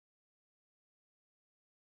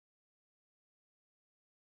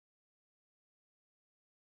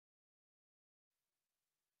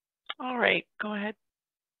All right, go ahead.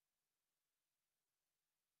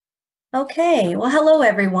 Okay, well, hello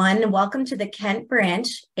everyone. Welcome to the Kent Branch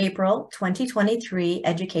April 2023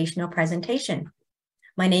 educational presentation.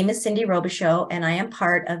 My name is Cindy Robichaud and I am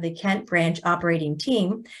part of the Kent Branch operating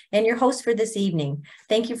team and your host for this evening.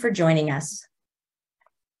 Thank you for joining us.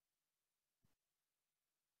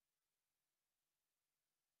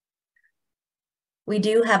 We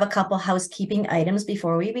do have a couple housekeeping items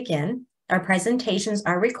before we begin. Our presentations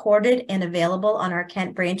are recorded and available on our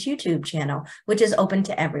Kent Branch YouTube channel, which is open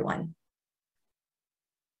to everyone.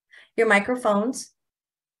 Your microphones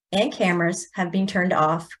and cameras have been turned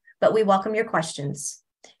off, but we welcome your questions.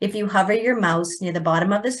 If you hover your mouse near the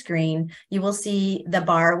bottom of the screen, you will see the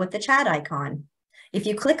bar with the chat icon. If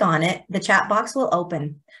you click on it, the chat box will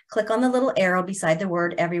open. Click on the little arrow beside the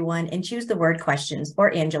word everyone and choose the word questions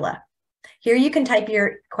or Angela. Here you can type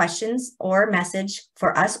your questions or message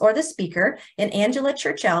for us or the speaker, and Angela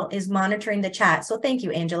Churchill is monitoring the chat, so thank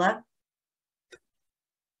you, Angela.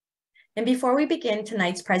 And before we begin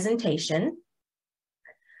tonight's presentation,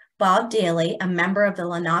 Bob Daly, a member of the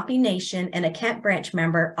Lenape Nation and a Kent Branch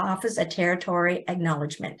member, offers a territory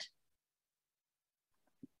acknowledgement.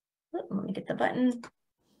 Let me get the button.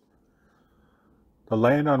 The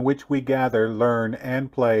land on which we gather, learn, and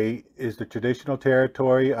play is the traditional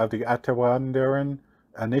territory of the Attawandaron,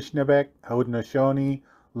 Anishinaabe, Haudenosaunee,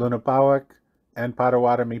 Lunapawak, and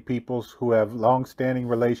Potawatomi peoples who have long-standing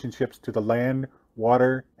relationships to the land,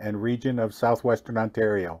 water, and region of southwestern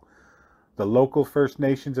Ontario. The local First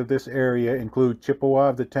Nations of this area include Chippewa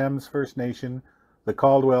of the Thames First Nation, the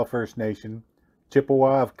Caldwell First Nation,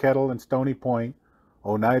 Chippewa of Kettle and Stony Point,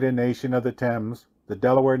 Oneida Nation of the Thames, the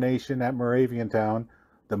Delaware Nation at Moraviantown,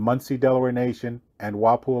 the Munsee Delaware Nation, and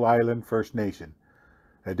Walpole Island First Nation.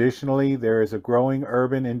 Additionally, there is a growing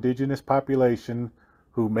urban Indigenous population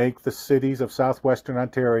who make the cities of southwestern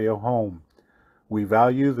Ontario home. We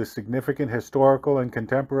value the significant historical and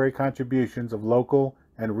contemporary contributions of local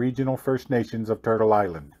and regional First Nations of Turtle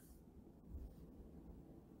Island.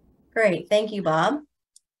 Great, thank you, Bob.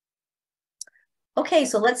 Okay,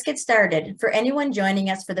 so let's get started. For anyone joining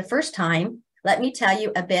us for the first time, let me tell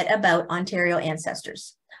you a bit about Ontario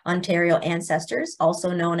Ancestors. Ontario Ancestors,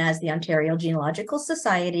 also known as the Ontario Genealogical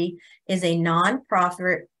Society, is a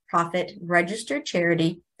non-profit registered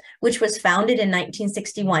charity which was founded in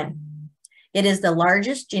 1961. It is the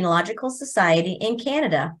largest genealogical society in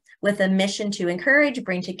Canada with a mission to encourage,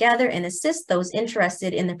 bring together, and assist those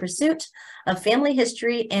interested in the pursuit of family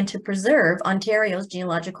history and to preserve Ontario's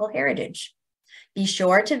genealogical heritage. Be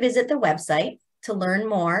sure to visit the website to learn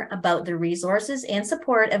more about the resources and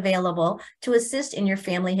support available to assist in your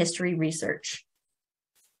family history research.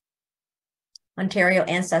 Ontario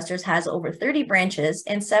Ancestors has over 30 branches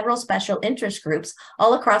and several special interest groups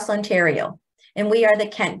all across Ontario. And we are the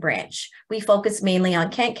Kent Branch. We focus mainly on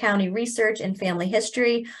Kent County research and family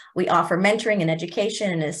history. We offer mentoring and education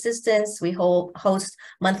and assistance. We host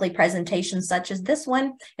monthly presentations such as this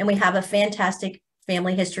one, and we have a fantastic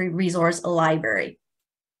family history resource library.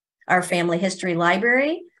 Our family history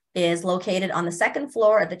library is located on the second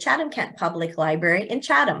floor of the Chatham-Kent Public Library in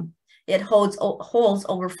Chatham. It holds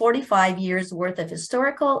over 45 years worth of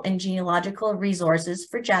historical and genealogical resources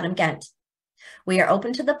for Chatham-Kent. We are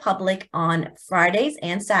open to the public on Fridays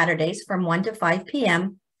and Saturdays from 1 to 5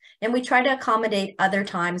 p.m., and we try to accommodate other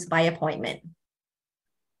times by appointment.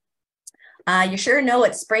 You sure know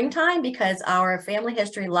it's springtime because our family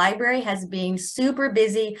history library has been super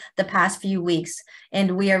busy the past few weeks,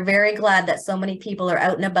 and we are very glad that so many people are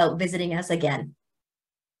out and about visiting us again.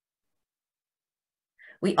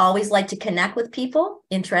 We always like to connect with people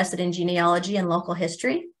interested in genealogy and local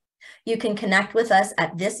history. You can connect with us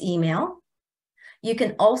at this email. You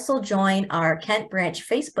can also join our Kent Branch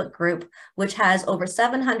Facebook group, which has over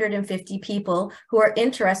 750 people who are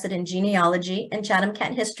interested in genealogy and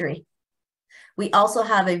Chatham-Kent history. We also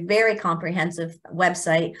have a very comprehensive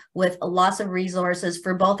website with lots of resources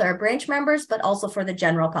for both our branch members, but also for the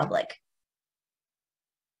general public.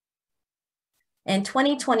 In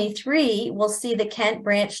 2023, we'll see the Kent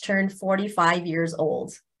Branch turn 45 years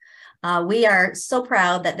old. We are so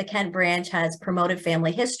proud that the Kent Branch has promoted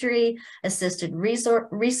family history, assisted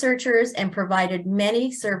researchers, and provided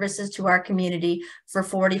many services to our community for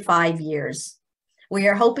 45 years. We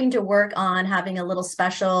are hoping to work on having a little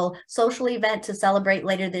special social event to celebrate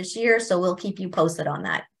later this year, so we'll keep you posted on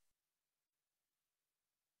that.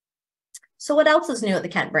 So what else is new at the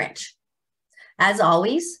Kent Branch? As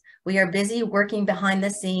always, we are busy working behind the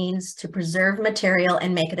scenes to preserve material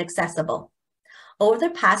and make it accessible. Over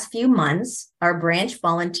the past few months, our branch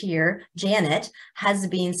volunteer, Janet, has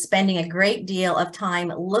been spending a great deal of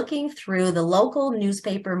time looking through the local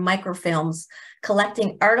newspaper microfilms,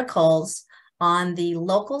 collecting articles on the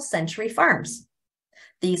local century farms.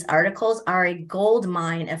 These articles are a gold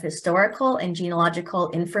mine of historical and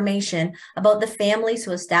genealogical information about the families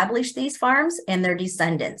who established these farms and their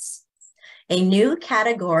descendants. A new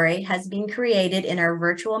category has been created in our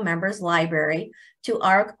virtual members library to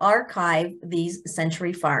archive these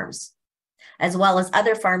century farms, as well as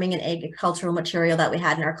other farming and agricultural material that we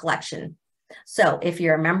had in our collection. So if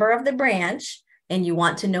you're a member of the branch and you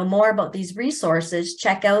want to know more about these resources,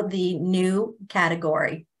 check out the new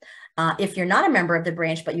category. If you're not a member of the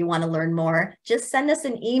branch, but you want to learn more, just send us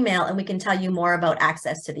an email and we can tell you more about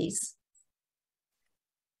access to these.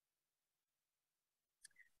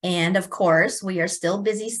 And of course, we are still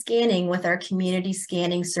busy scanning with our community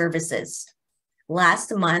scanning services.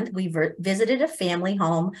 Last month, we visited a family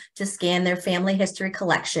home to scan their family history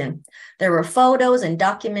collection. There were photos and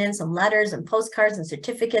documents and letters and postcards and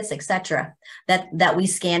certificates, etc., that we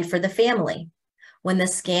scanned for the family. When the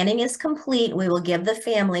scanning is complete, we will give the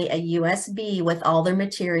family a USB with all their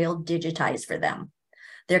material digitized for them.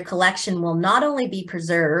 Their collection will not only be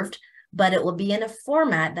preserved, but it will be in a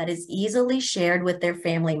format that is easily shared with their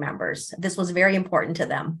family members. This was very important to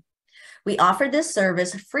them. We offer this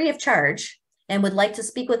service free of charge and would like to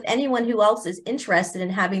speak with anyone who else is interested in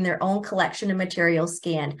having their own collection of materials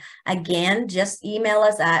scanned. Again, just email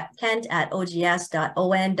us at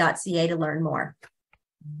kent@ogs.on.ca to learn more.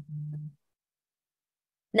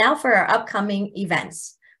 Now for our upcoming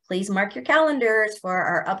events. Please mark your calendars for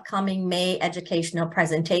our upcoming May educational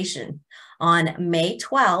presentation. On May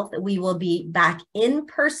 12th, we will be back in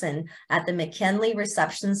person at the McKinley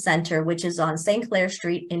Reception Center, which is on St. Clair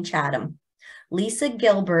Street in Chatham. Lisa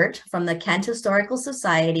Gilbert from the Kent Historical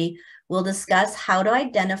Society will discuss how to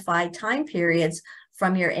identify time periods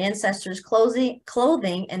from your ancestors'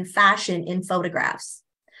 clothing and fashion in photographs.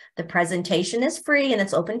 The presentation is free and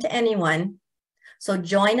it's open to anyone. So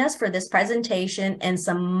join us for this presentation and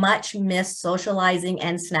some much missed socializing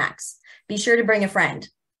and snacks. Be sure to bring a friend.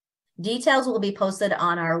 Details will be posted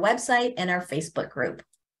on our website and our Facebook group.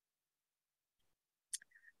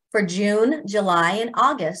 For June, July, and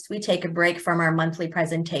August, we take a break from our monthly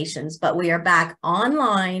presentations, but we are back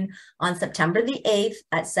online on September the 8th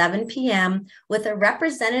at 7 p.m. with a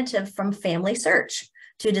representative from Family Search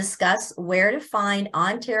to discuss where to find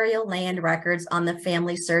Ontario land records on the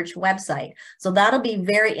Family Search website. So that'll be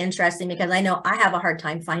very interesting because I know I have a hard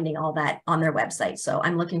time finding all that on their website. So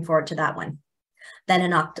I'm looking forward to that one.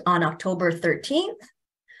 Then on October 13th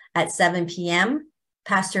at 7 p.m.,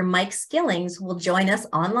 Pastor Mike Skillings will join us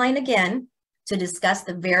online again to discuss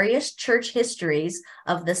the various church histories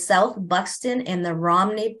of the South Buxton and the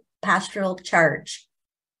Romney Pastoral Charge.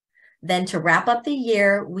 Then to wrap up the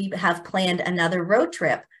year, we have planned another road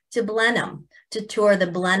trip to Blenheim to tour the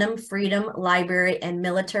Blenheim Freedom Library and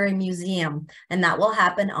Military Museum. And that will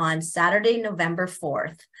happen on Saturday, November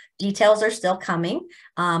 4th. Details are still coming,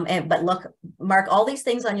 but mark all these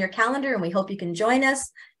things on your calendar and we hope you can join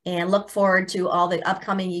us and look forward to all the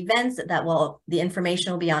upcoming events the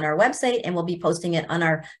information will be on our website and we'll be posting it on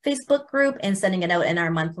our Facebook group and sending it out in our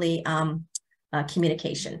monthly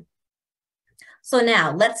communication. So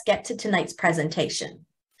now let's get to tonight's presentation.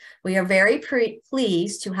 We are very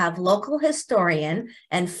pleased to have local historian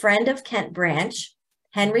and friend of Kent Branch,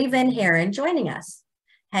 Henry Vann Haren, joining us.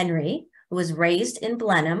 Henry, who was raised in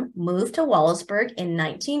Blenheim, moved to Wallaceburg in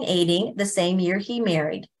 1980, the same year he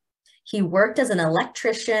married. He worked as an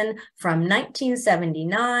electrician from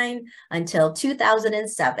 1979 until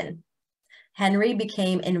 2007. Henry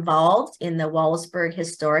became involved in the Wallaceburg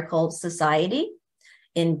Historical Society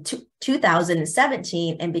in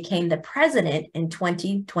 2017 and became the president in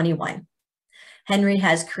 2021. Henry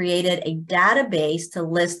has created a database to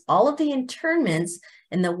list all of the internments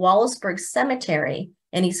in the Wallaceburg Cemetery,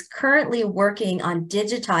 and he's currently working on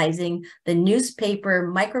digitizing the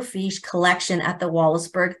newspaper microfiche collection at the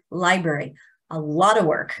Wallaceburg Library. A lot of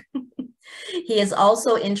work. He is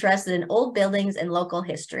also interested in old buildings and local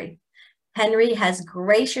history. Henry has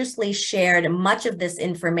graciously shared much of this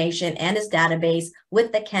information and his database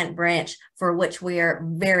with the Kent Branch, for which we are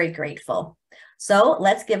very grateful. So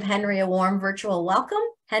let's give Henry a warm virtual welcome.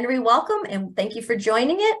 Henry, welcome, and thank you for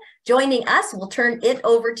joining us. We'll turn it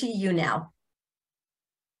over to you now.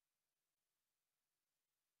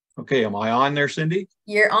 Okay, am I on there, Cindy?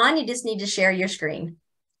 You're on, you just need to share your screen.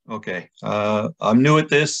 Okay, I'm new at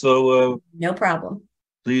this, so no problem.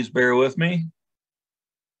 Please bear with me.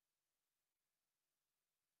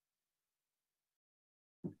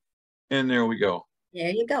 And there we go. There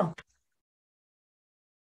you go.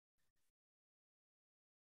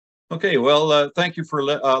 Okay, well, thank you for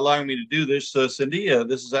allowing me to do this, Cindy.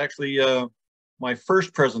 This is actually my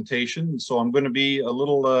first presentation, so I'm going to be a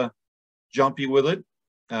little jumpy with it.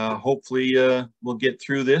 Hopefully, we'll get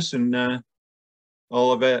through this, and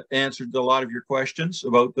I'll have answered a lot of your questions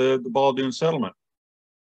about the Baldoon Settlement.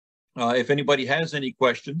 If anybody has any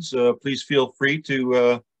questions, please feel free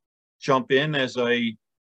to jump in, as I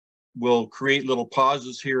will create little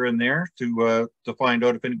pauses here and there to find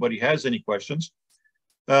out if anybody has any questions.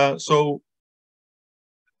 So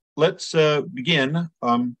let's begin.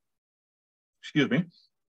 Excuse me.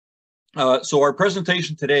 So our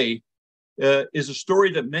presentation today is a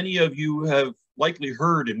story that many of you have likely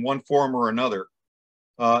heard in one form or another.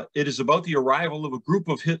 It is about the arrival of a group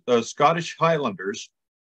of Scottish Highlanders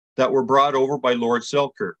that were brought over by Lord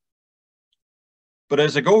Selkirk. But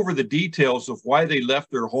as I go over the details of why they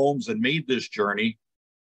left their homes and made this journey,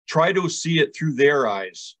 try to see it through their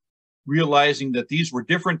eyes, realizing that these were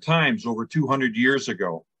different times over 200 years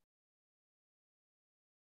ago.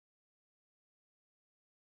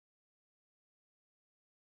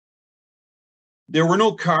 There were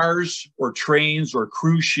no cars or trains or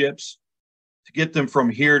cruise ships to get them from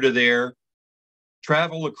here to there.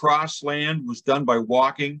 Travel across land was done by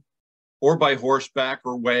walking or by horseback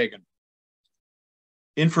or wagon.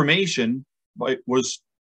 Information was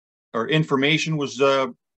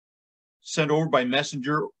sent over by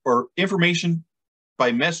messenger, or information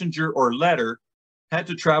by messenger or letter had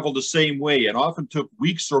to travel the same way and often took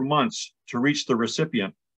weeks or months to reach the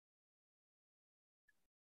recipient.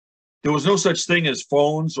 There was no such thing as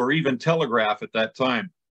phones or even telegraph at that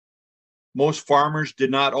time. Most farmers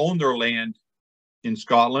did not own their land in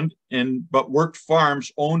Scotland, but worked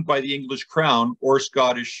farms owned by the English crown or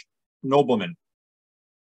Scottish noblemen.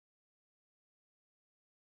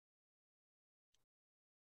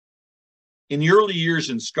 In the early years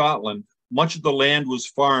in Scotland, much of the land was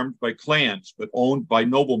farmed by clans, but owned by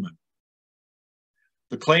noblemen.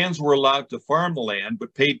 The clans were allowed to farm the land,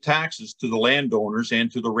 but paid taxes to the landowners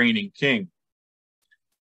and to the reigning king.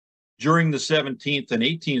 During the 17th and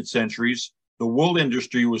 18th centuries, the wool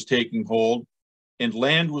industry was taking hold, and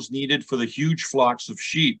land was needed for the huge flocks of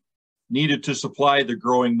sheep needed to supply the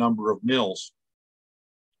growing number of mills.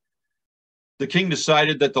 The king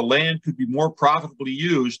decided that the land could be more profitably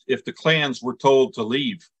used if the clans were told to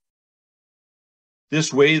leave.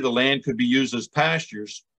 This way, the land could be used as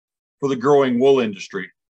pastures for the growing wool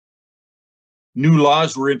industry. New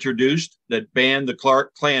laws were introduced that banned the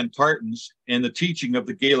clan tartans and the teaching of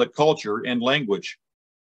the Gaelic culture and language.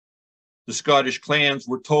 The Scottish clans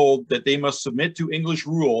were told that they must submit to English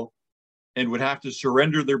rule and would have to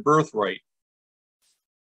surrender their birthright.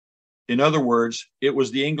 In other words, it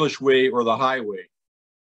was the English way or the highway.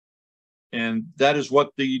 And that is what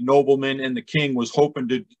the nobleman and the king was hoping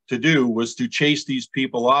to do, was to chase these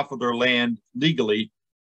people off of their land legally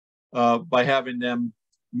by having them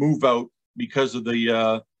move out because of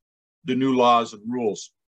the new laws and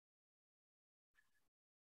rules.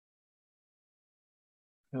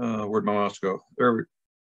 Where'd my mouse go?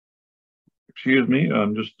 Excuse me,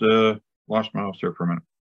 I'm just lost my mouse there for a minute.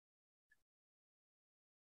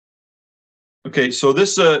 Okay, so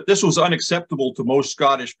this was unacceptable to most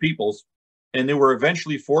Scottish peoples, and they were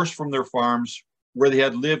eventually forced from their farms where they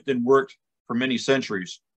had lived and worked for many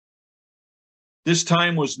centuries. This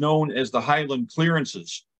time was known as the Highland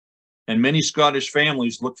clearances, and many Scottish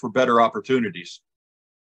families looked for better opportunities.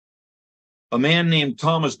 A man named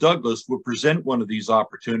Thomas Douglas would present one of these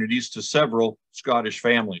opportunities to several Scottish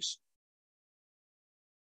families.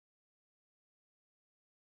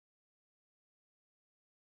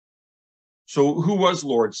 So who was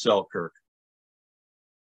Lord Selkirk?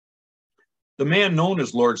 The man known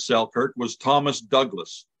as Lord Selkirk was Thomas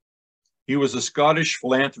Douglas. He was a Scottish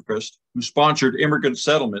philanthropist who sponsored immigrant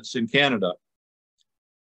settlements in Canada.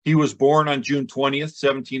 He was born on June 20th,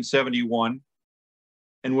 1771,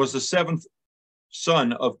 and was the seventh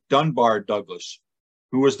son of Dunbar Douglas,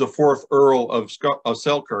 who was the fourth Earl of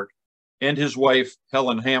Selkirk, and his wife,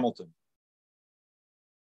 Helen Hamilton.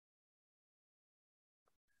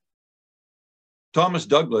 Thomas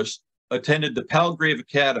Douglas attended the Palgrave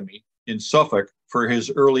Academy in Suffolk for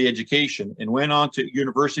his early education and went on to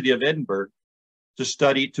University of Edinburgh to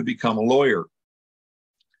study to become a lawyer.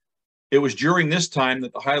 It was during this time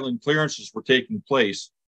that the Highland clearances were taking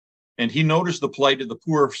place, and he noticed the plight of the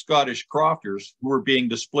poor Scottish crofters who were being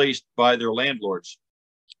displaced by their landlords.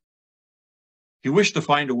 He wished to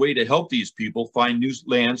find a way to help these people find new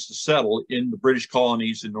lands to settle in the British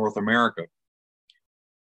colonies in North America.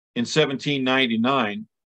 In 1799,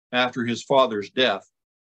 after his father's death,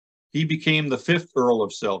 he became the fifth Earl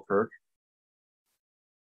of Selkirk,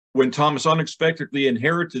 When Thomas unexpectedly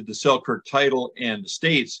inherited the Selkirk title and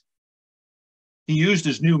estates, he used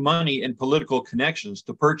his new money and political connections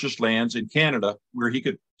to purchase lands in Canada where he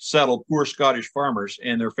could settle poor Scottish farmers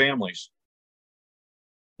and their families.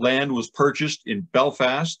 Land was purchased in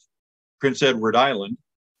Belfast, Prince Edward Island,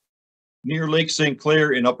 near Lake St.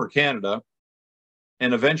 Clair in Upper Canada,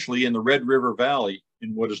 and eventually in the Red River Valley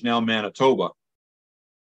in what is now Manitoba.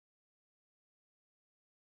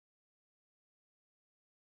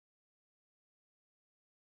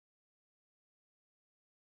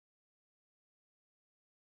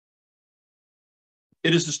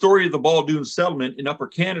 It is the story of the Baldoon Settlement in Upper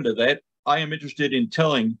Canada that I am interested in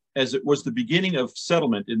telling, as it was the beginning of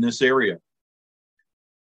settlement in this area.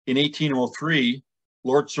 In 1803,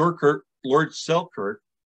 Lord Selkirk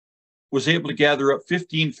was able to gather up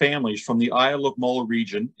 15 families from the Isle of Mull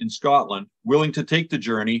region in Scotland, willing to take the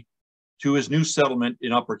journey to his new settlement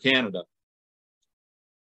in Upper Canada.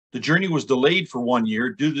 The journey was delayed for 1 year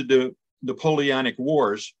due to the Napoleonic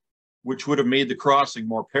Wars, which would have made the crossing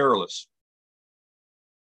more perilous.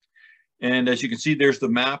 And as you can see, there's the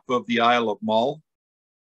map of the Isle of Mull,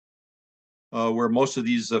 where most of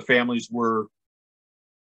these families were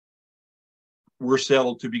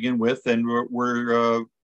settled to begin with, and were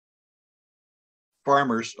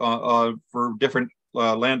farmers for different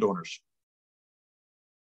landowners.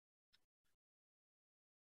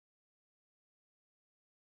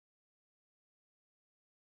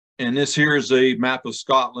 And this here is a map of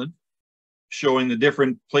Scotland showing the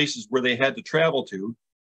different places where they had to travel to.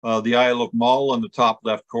 The Isle of Mull on the top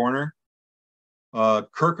left corner,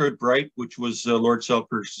 Kirkcudbright, which was Lord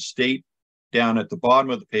Selkirk's estate, down at the bottom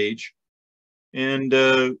of the page, and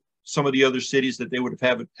some of the other cities that they would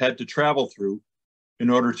have had to travel through in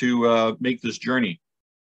order to make this journey.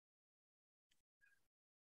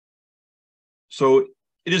 So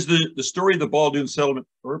it is the story of the Baldoon Settlement,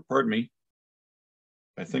 or pardon me,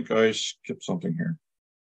 I think I skipped something here.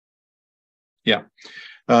 Yeah.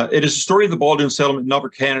 It is the story of the Baldoon Settlement in Upper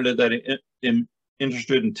Canada that I am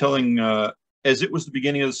interested in telling, as it was the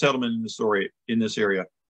beginning of the settlement in this area.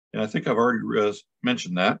 And I think I've already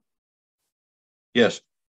mentioned that. Yes,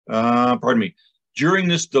 pardon me. During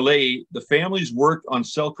this delay, the families worked on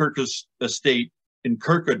Selkirk's estate in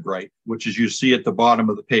Kirkcudbright, which as you see at the bottom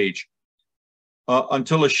of the page,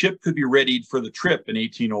 until a ship could be readied for the trip in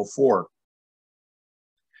 1804.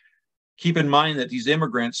 Keep in mind that these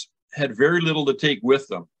immigrants had very little to take with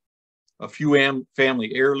them. A few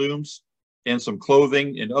family heirlooms and some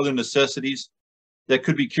clothing and other necessities that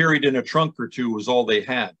could be carried in a trunk or two was all they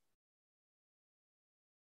had.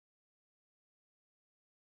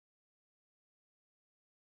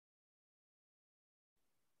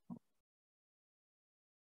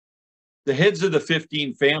 The heads of the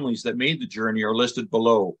 15 families that made the journey are listed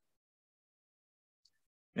below.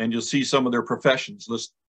 And you'll see some of their professions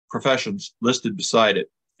listed beside it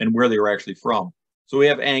and where they were actually from. So we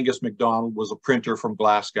have Angus MacDonald, was a printer from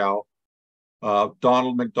Glasgow,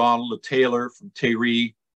 Donald MacDonald, a tailor from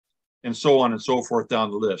Tiree, and so on and so forth down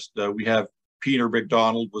the list. We have Peter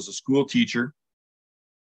MacDonald, was a school teacher.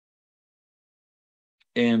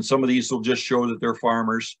 And some of these will just show that they're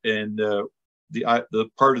farmers and the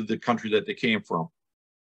part of the country that they came from.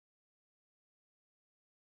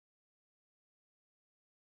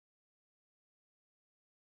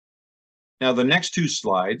 Now, the next two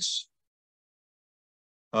slides,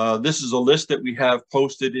 this is a list that we have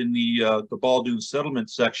posted in the Baldoon Settlement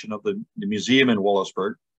section of the museum in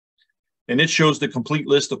Wallaceburg. And it shows the complete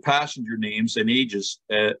list of passenger names and ages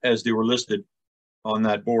as they were listed on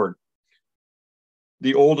that board.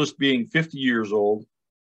 The oldest being 50 years old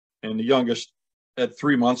and the youngest at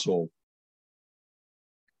 3 months old.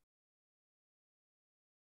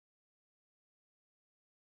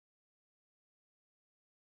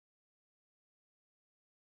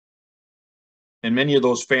 And many of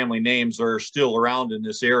those family names are still around in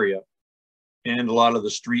this area. And a lot of the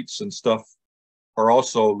streets and stuff are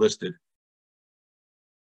also listed.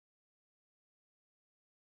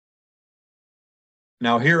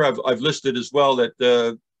 Now here I've listed as well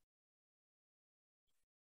that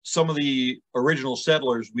some of the original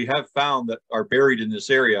settlers we have found that are buried in this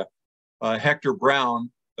area. Hector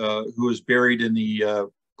Brown, who is buried in the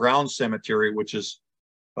Brown Cemetery, which is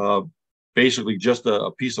basically just a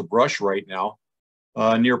piece of brush right now,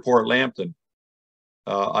 near Port Lambton.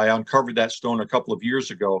 I uncovered that stone a couple of years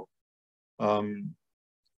ago, and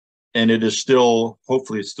it is still,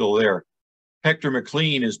 hopefully it's still there. Hector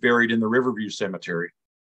McLean is buried in the Riverview Cemetery.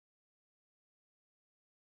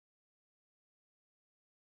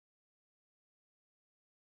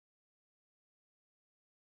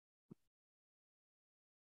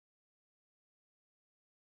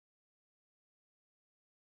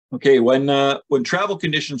 Okay, when travel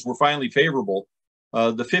conditions were finally favorable,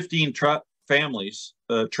 the 15 families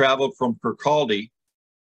traveled from Kirkcaldy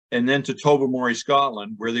and then to Tobermory,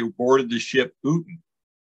 Scotland, where they boarded the ship Uten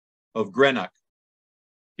of Greenock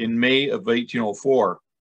in May of 1804,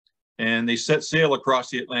 and they set sail across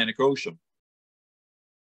the Atlantic Ocean.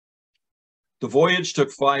 The voyage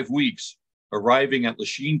took 5 weeks, arriving at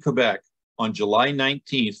Lachine, Quebec on July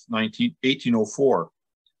 19th, 1804,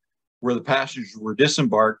 where the passengers were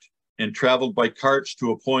disembarked and traveled by carts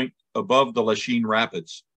to a point above the Lachine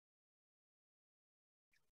Rapids.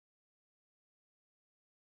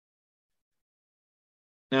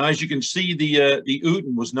 Now, as you can see, the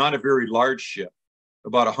Uten was not a very large ship,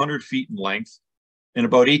 about 100 feet in length and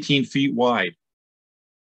about 18 feet wide.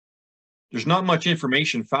 There's not much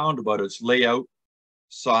information found about its layout,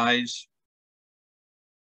 size,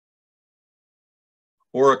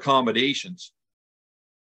 or accommodations,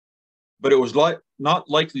 but it was not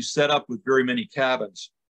likely set up with very many cabins,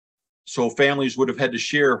 so families would have had to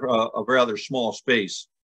share a rather small space.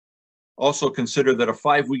 Also consider that a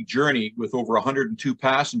 5-week journey with over 102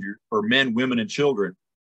 passengers, or men, women, and children,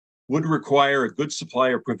 would require a good supply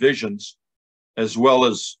of provisions, as well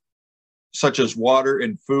as such as water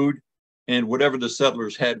and food and whatever the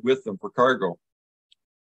settlers had with them for cargo.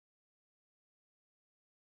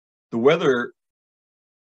 The weather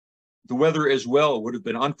as well would have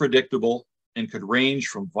been unpredictable and could range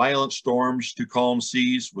from violent storms to calm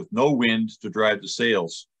seas with no wind to drive the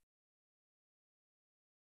sails.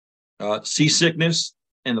 Seasickness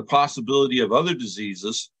and the possibility of other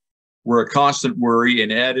diseases were a constant worry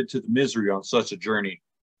and added to the misery on such a journey.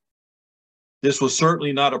 This was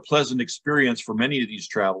certainly not a pleasant experience for many of these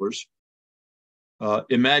travelers.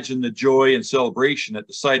 Imagine the joy and celebration at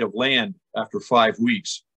the sight of land after 5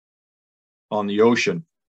 weeks on the ocean.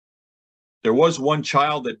 There was one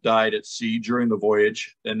child that died at sea during the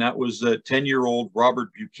voyage, and that was 10-year-old Robert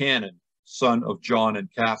Buchanan, son of John and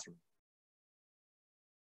Catherine.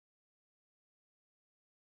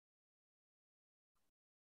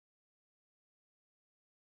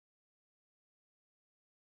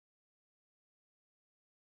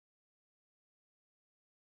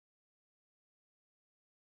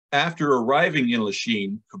 After arriving in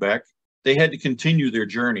Lachine, Quebec, they had to continue their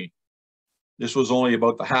journey. This was only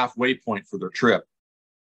about the halfway point for their trip.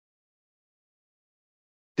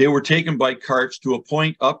 They were taken by carts to a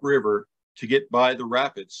point upriver to get by the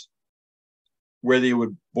rapids, where they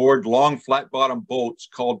would board long flat-bottom boats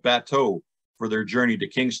called bateaux for their journey to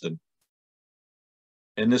Kingston.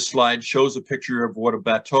 And this slide shows a picture of what a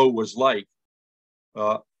bateau was like.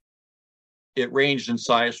 It ranged in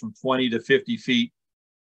size from 20 to 50 feet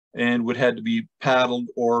and would have to be paddled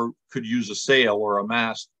or could use a sail or a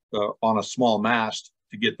mast on a small mast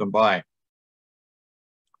to get them by.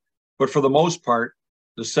 But for the most part,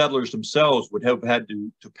 the settlers themselves would have had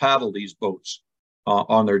to paddle these boats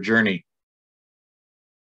on their journey.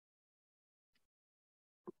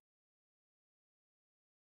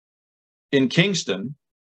 In Kingston,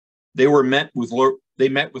 they met with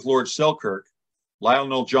Lord Selkirk,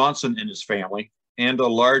 Lionel Johnson and his family, and a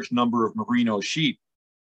large number of merino sheep.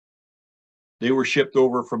 They were shipped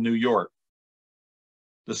over from New York.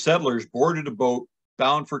 The settlers boarded a boat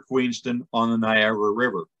bound for Queenston on the Niagara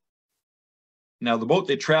River. Now, the boat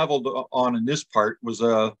they traveled on in this part was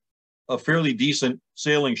a fairly decent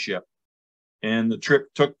sailing ship, and the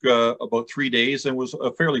trip took about 3 days and was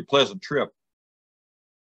a fairly pleasant trip.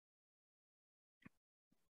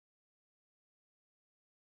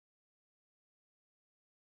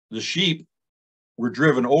 The sheep were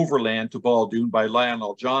driven overland to Baldoon by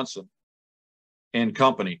Lionel Johnson and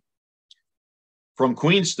company. From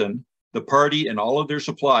Queenston, the party and all of their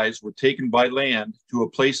supplies were taken by land to a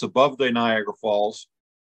place above the Niagara Falls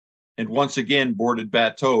and once again boarded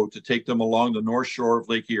bateau to take them along the north shore of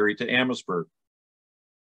Lake Erie to Amherstburg.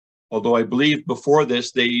 Although I believe before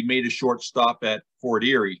this, they made a short stop at Fort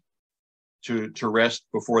Erie to rest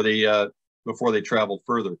before they traveled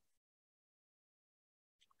further.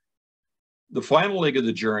 The final leg of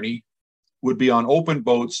the journey would be on open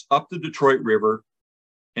boats up the Detroit River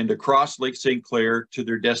and across Lake St. Clair to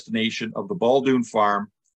their destination of the Baldoon Farm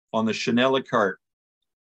on the Chanella cart,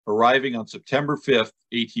 arriving on September 5th,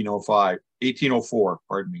 1804.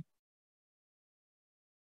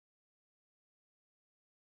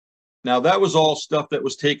 Now, that was all stuff that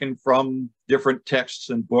was taken from different texts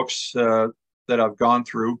and books that I've gone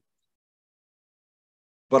through.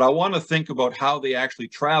 But I want to think about how they actually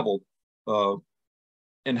traveled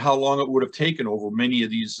and how long it would have taken over many of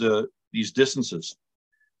these distances.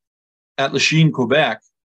 At Lachine, Quebec,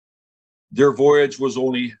 their voyage was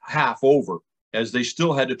only half over as they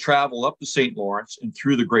still had to travel up the St. Lawrence and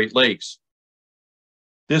through the Great Lakes.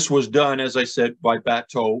 This was done, as I said, by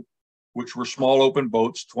bateaux, which were small open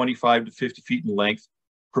boats 25 to 50 feet in length,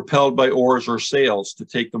 propelled by oars or sails to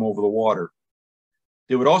take them over the water.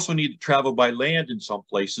 They would also need to travel by land in some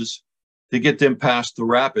places to get them past the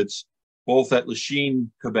rapids, both at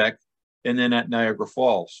Lachine, Quebec, and then at Niagara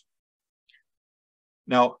Falls.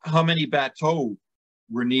 Now, how many bateaux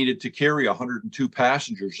were needed to carry 102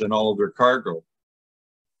 passengers and all of their cargo?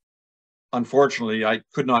 Unfortunately, I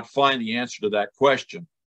could not find the answer to that question,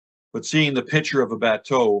 but seeing the picture of a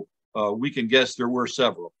bateau, we can guess there were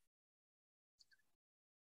several.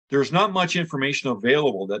 There's not much information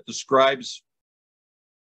available that describes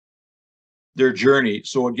their journey.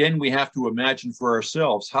 So again, we have to imagine for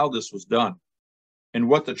ourselves how this was done and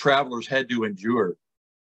what the travelers had to endure.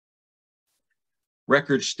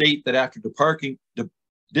 Records state that after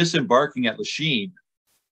disembarking at Lachine,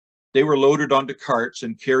 they were loaded onto carts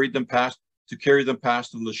and carry them past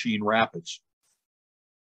the Lachine Rapids.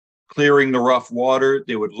 Clearing the rough water,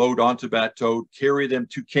 they would load onto bateau, carry them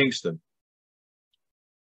to Kingston.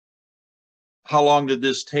 How long did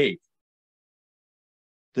this take?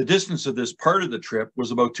 The distance of this part of the trip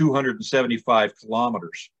was about 275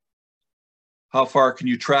 kilometers. How far can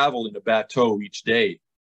you travel in a bateau each day?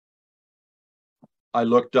 I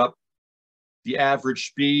looked up the average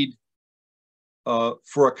speed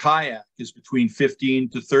for a kayak is between 15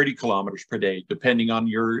 to 30 kilometers per day, depending on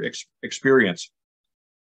your experience.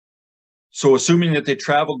 So assuming that they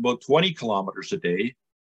traveled about 20 kilometers a day,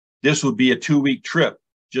 this would be a 2-week trip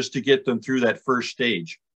just to get them through that first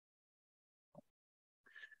stage.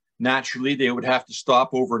 Naturally, they would have to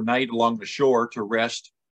stop overnight along the shore to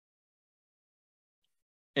rest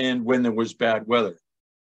and when there was bad weather.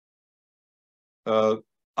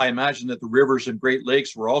 I imagine that the rivers and Great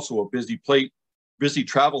Lakes were also a busy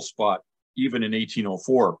travel spot, even in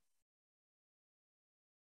 1804.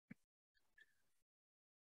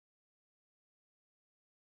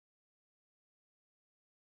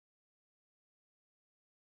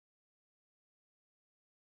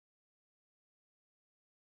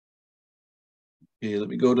 Okay, let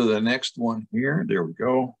me go to the next one here. There we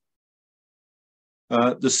go.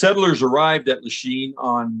 The settlers arrived at Lachine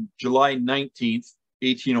on July 19th,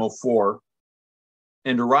 1804,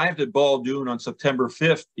 and arrived at Baldoon on September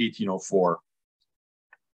 5th, 1804.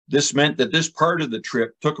 This meant that this part of the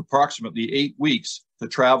trip took approximately 8 weeks to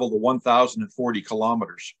travel the 1,040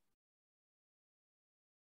 kilometers.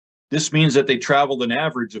 This means that they traveled an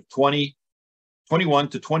average of 21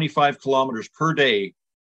 to 25 kilometers per day,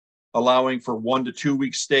 allowing for 1 to 2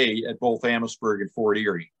 week stay at both Amherstburg and Fort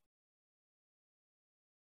Erie.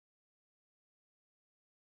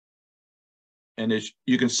 And as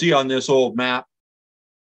you can see on this old map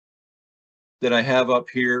that I have up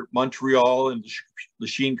here, Montreal and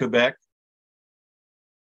Lachine, Quebec,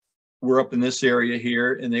 were up in this area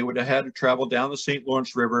here, and they would have had to travel down the St.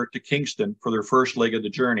 Lawrence River to Kingston for their first leg of the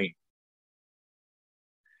journey.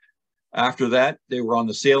 After that, they were on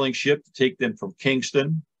the sailing ship to take them from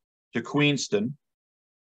Kingston to Queenston,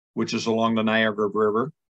 which is along the Niagara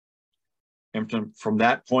River. And from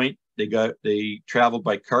that point, they traveled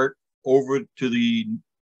by cart over to the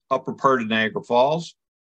upper part of Niagara Falls.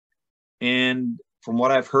 And from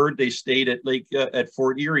what I've heard, they stayed at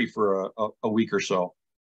Fort Erie for a week or so.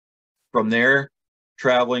 From there,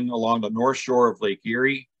 traveling along the north shore of Lake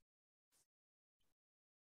Erie,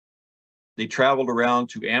 they traveled around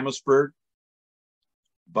to Amherstburg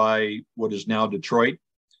by what is now Detroit,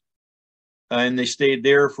 and they stayed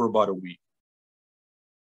there for about a week.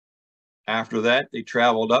 After that, they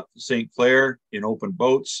traveled up to St. Clair in open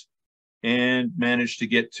boats and managed to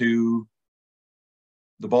get to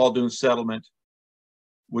the Baldoon Settlement,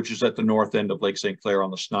 which is at the north end of Lake St. Clair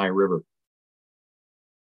on the Snai River.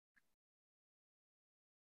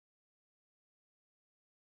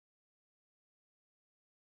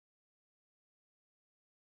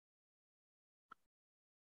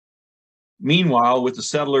 Meanwhile, with the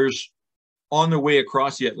settlers on their way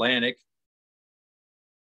across the Atlantic,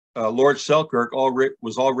 Lord Selkirk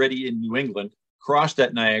was already in New England, crossed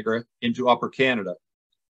at Niagara into Upper Canada.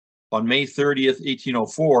 On May 30th,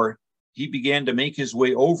 1804, he began to make his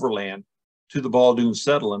way overland to the Baldoon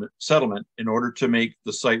Settlement in order to make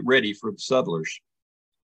the site ready for the settlers.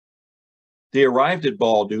 They arrived at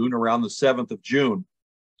Baldoon around the 7th of June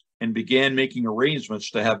and began making arrangements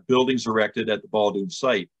to have buildings erected at the Baldoon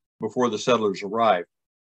site before the settlers arrived.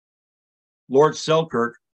 Lord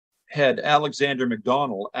Selkirk had Alexander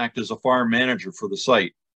MacDonald act as a farm manager for the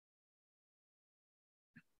site.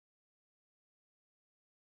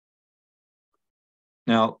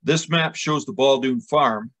 Now, this map shows the Baldoon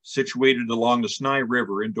Farm situated along the Snai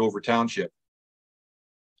River in Dover Township.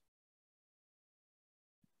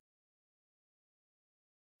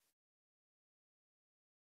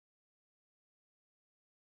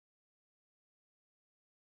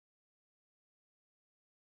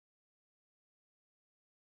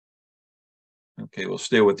 Okay, we'll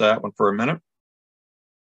stay with that one for a minute.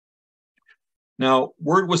 Now,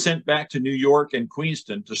 word was sent back to New York and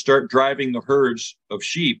Queenston to start driving the herds of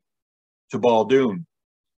sheep to Baldoon.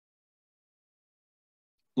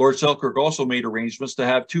 Lord Selkirk also made arrangements to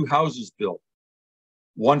have 2 houses built,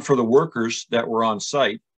 one for the workers that were on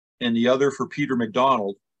site and the other for Peter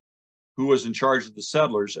MacDonald, who was in charge of the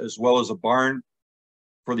settlers, as well as a barn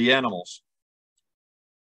for the animals.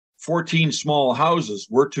 14 small houses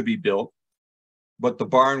were to be built, but the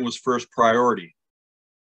barn was first priority.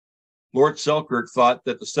 Lord Selkirk thought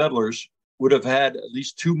that the settlers would have had at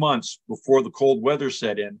least 2 months before the cold weather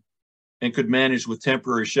set in and could manage with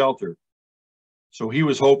temporary shelter. So he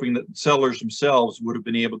was hoping that the settlers themselves would have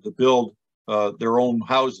been able to build their own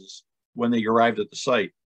houses when they arrived at the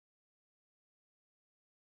site.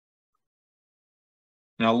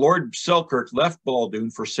 Now, Lord Selkirk left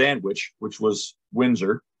Baldoon for Sandwich, which was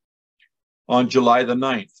Windsor, on July the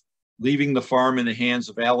 9th, leaving the farm in the hands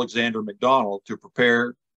of Alexander MacDonald to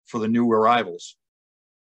prepare for the new arrivals.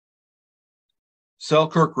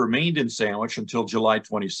 Selkirk remained in Sandwich until July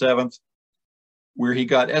 27th, where he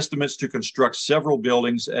got estimates to construct several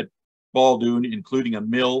buildings at Baldoon, including a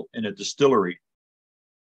mill and a distillery.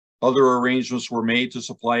 Other arrangements were made to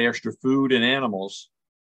supply extra food and animals,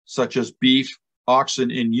 such as beef,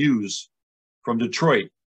 oxen, and ewes from Detroit,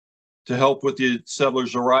 to help with the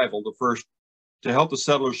settlers' arrival, to help the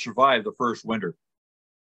settlers survive the first winter.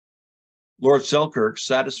 Lord Selkirk,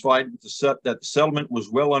 satisfied with that the settlement was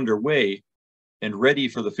well underway and ready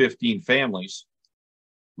for the 15 families,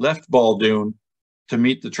 left Baldoon to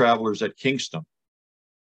meet the travelers at Kingston.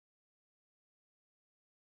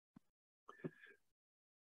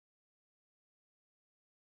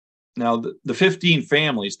 Now, the 15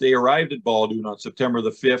 families, they arrived at Baldoon on September the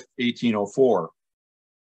 5th, 1804.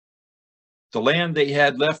 The land they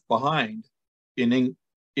had left behind in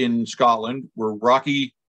Scotland were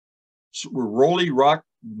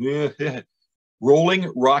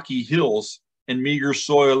rolling rocky hills and meager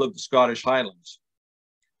soil of the Scottish Highlands.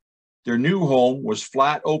 Their new home was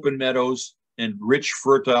flat open meadows and rich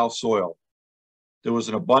fertile soil. There was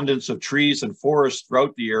an abundance of trees and forests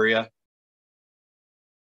throughout the area,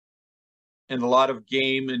 and a lot of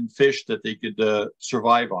game and fish that they could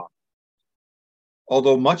survive on.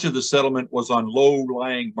 Although much of the settlement was on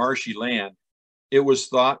low-lying marshy land, it was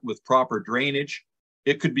thought with proper drainage,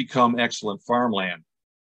 it could become excellent farmland.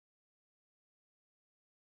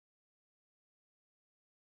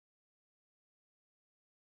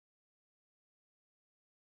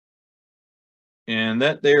 And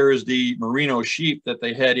that there is the merino sheep that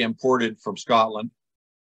they had imported from Scotland.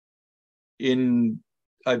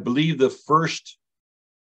 I believe the first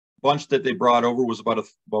bunch that they brought over was about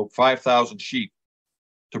 5,000 sheep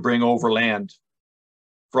to bring overland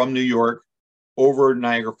from New York, over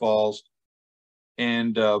Niagara Falls,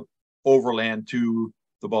 and overland to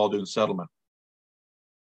the Baldoon Settlement.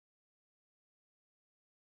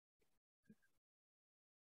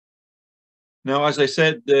 Now, as I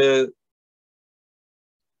said, the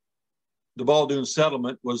Baldoon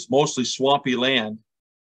Settlement was mostly swampy land,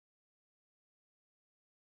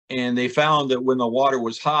 and they found that when the water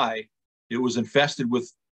was high, it was infested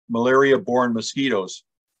with malaria-borne mosquitoes,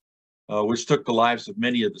 which took the lives of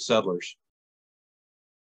many of the settlers.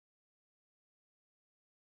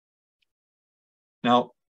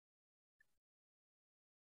 Now,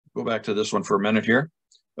 go back to this one for a minute here.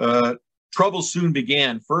 Trouble soon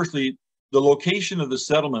began. Firstly, the location of the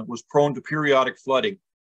settlement was prone to periodic flooding,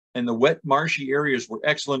 and the wet, marshy areas were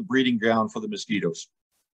excellent breeding ground for the mosquitoes.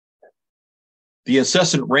 The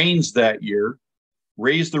incessant rains that year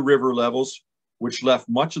raised the river levels, which left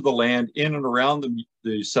much of the land in and around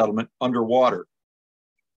the settlement underwater.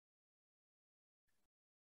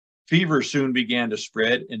 Fever soon began to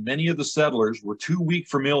spread, and many of the settlers were too weak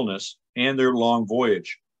from illness and their long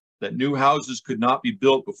voyage, that new houses could not be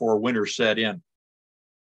built before winter set in.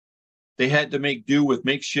 They had to make do with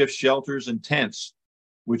makeshift shelters and tents,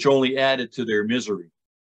 which only added to their misery.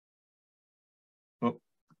 Oh,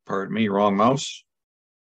 pardon me, wrong mouse.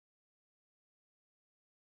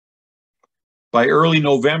 By early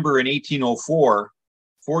November in 1804,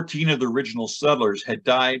 14 of the original settlers had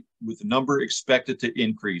died, with the number expected to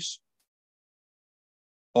increase.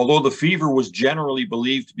 Although the fever was generally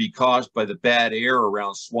believed to be caused by the bad air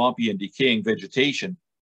around swampy and decaying vegetation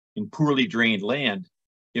in poorly drained land,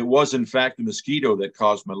 It was, in fact, the mosquito that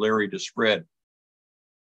caused malaria to spread.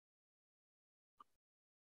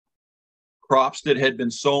 Crops that had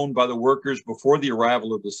been sown by the workers before the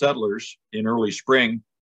arrival of the settlers in early spring,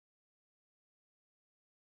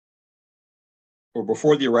 or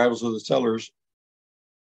before the arrivals of the settlers,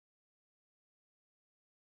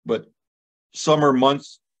 but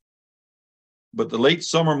the late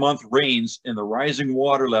summer month rains and the rising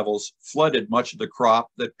water levels flooded much of the crop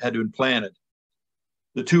that had been planted.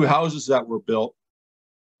 The 2 houses that were built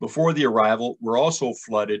before the arrival were also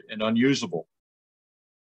flooded and unusable.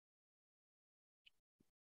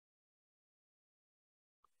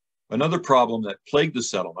 Another problem that plagued the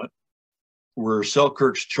settlement were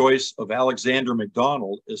Selkirk's choice of Alexander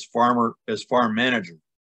MacDonald as farm manager.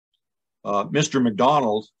 Mr.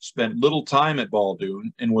 MacDonald spent little time at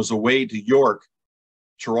Baldoon and was away to York,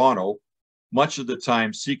 Toronto, much of the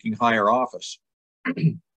time seeking higher office.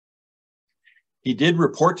 He did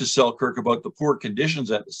report to Selkirk about the poor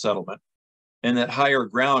conditions at the settlement and that higher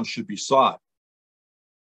ground should be sought.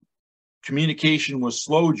 Communication was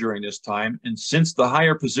slow during this time, and since the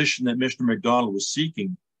higher position that Mr. MacDonald was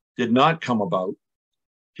seeking did not come about,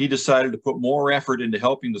 he decided to put more effort into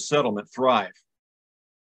helping the settlement thrive.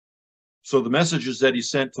 So the messages that he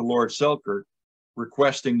sent to Lord Selkirk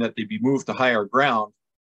requesting that they be moved to higher ground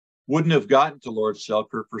wouldn't have gotten to Lord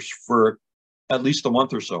Selkirk for at least a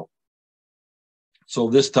month or so. So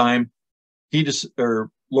this time,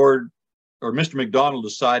 Mr. MacDonald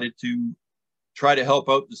decided to try to help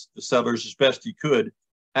out the settlers as best he could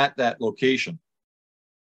at that location.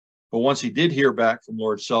 But once he did hear back from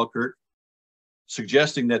Lord Selkirk,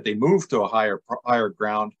 suggesting that they move to a higher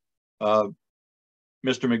ground,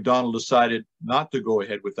 Mr. MacDonald decided not to go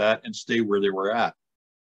ahead with that and stay where they were at.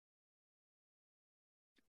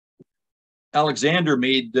 Alexander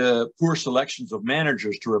made poor selections of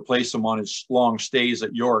managers to replace him on his long stays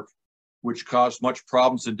at York, which caused much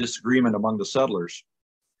problems and disagreement among the settlers.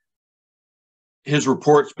 His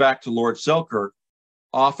reports back to Lord Selkirk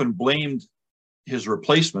often blamed his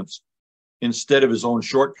replacements instead of his own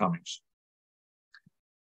shortcomings.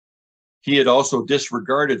 He had also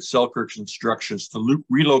disregarded Selkirk's instructions to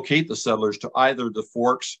relocate the settlers to either the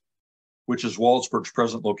Forks, which is Waldsburg's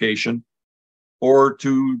present location, or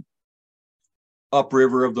to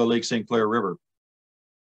upriver of the Lake St. Clair River.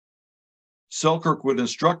 Selkirk would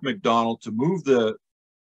instruct MacDonald to move the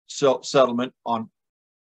settlement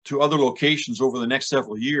to other locations over the next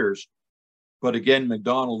several years, but again,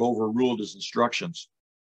 MacDonald overruled his instructions.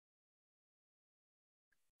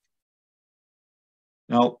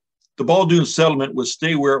 Now, the Baldoon Settlement would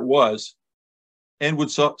stay where it was and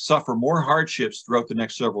would suffer more hardships throughout the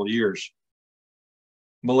next several years.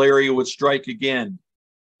 Malaria would strike again,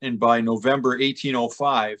 and by November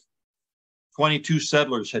 1805, 22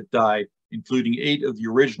 settlers had died, including 8 of the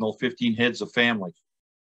original 15 heads of family.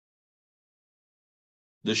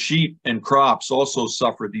 The sheep and crops also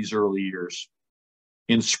suffered these early years.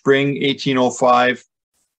 In spring 1805,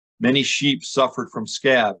 many sheep suffered from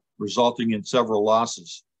scab, resulting in several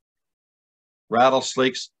losses.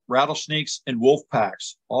 Rattlesnakes and wolf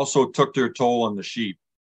packs also took their toll on the sheep.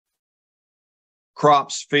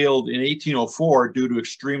 Crops failed in 1804 due to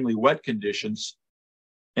extremely wet conditions,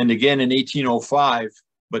 and again in 1805,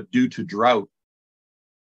 but due to drought.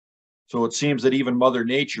 So it seems that even Mother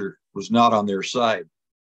Nature was not on their side.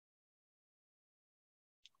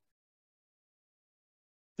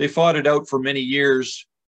 They fought it out for many years,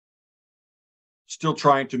 still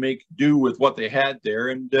trying to make do with what they had there,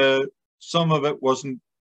 and some of it wasn't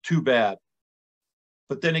too bad.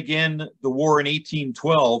 But then again, the war in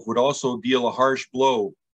 1812 would also deal a harsh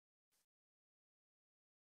blow.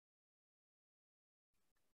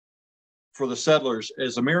 For the settlers,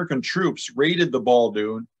 as American troops raided the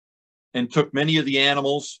Baldoon and took many of the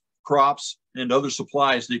animals, crops, and other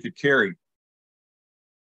supplies they could carry.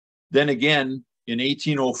 Then again, in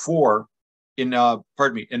 1804, in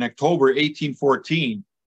October 1814,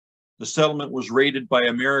 the settlement was raided by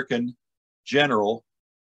American General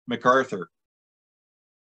MacArthur.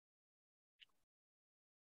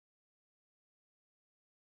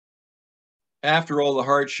 After all the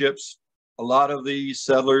hardships, a lot of the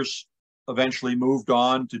settlers eventually moved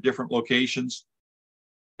on to different locations.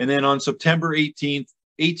 And then on September 18th,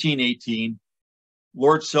 1818,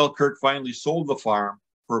 Lord Selkirk finally sold the farm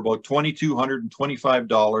for about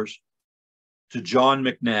 $2,225 to John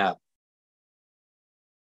McNabb.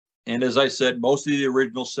 And as I said, most of the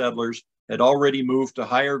original settlers had already moved to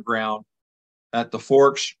higher ground at the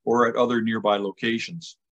Forks or at other nearby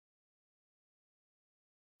locations.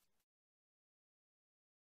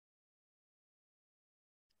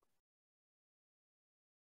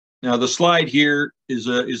 Now the slide here is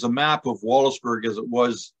a map of Wallaceburg as it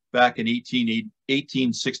was back in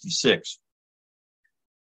 1866.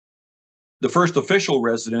 The first official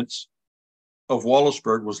residence of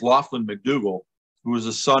Wallaceburg was Laughlin McDougall, who was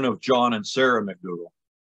the son of John and Sarah McDougall.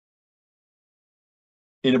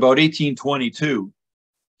 In about 1822,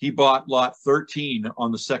 he bought lot 13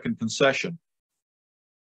 on the second concession,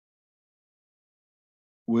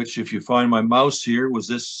 which, if you find my mouse here, was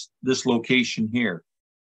this location here.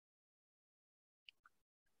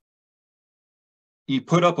 He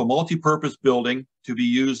put up a multi-purpose building to be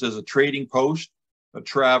used as a trading post, a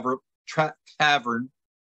tavern,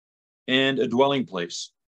 and a dwelling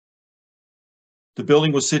place. The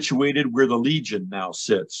building was situated where the Legion now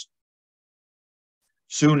sits.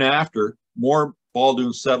 Soon after, more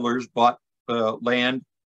Baldoon settlers bought land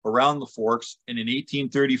around the forks, and in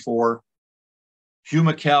 1834, Hugh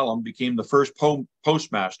McCallum became the first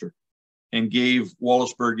postmaster and gave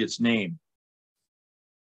Wallaceburg its name.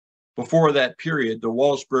 Before that period, the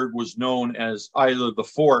Wallaceburg was known as either the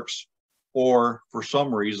Forks or, for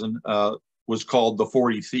some reason, was called the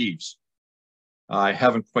 40 Thieves. I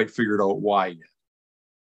haven't quite figured out why yet.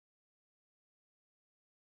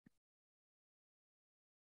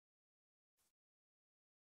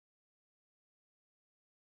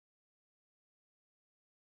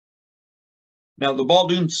 Now, the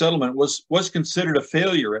Baldoon Settlement was considered a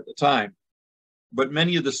failure at the time, but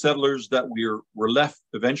many of the settlers that were left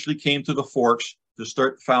eventually came to the Forks to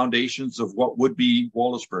start the foundations of what would be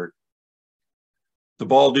Wallaceburg. The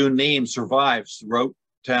Baldoon name survives throughout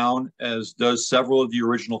town, as does several of the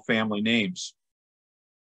original family names.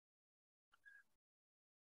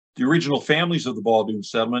 The original families of the Baldoon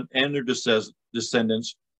Settlement and their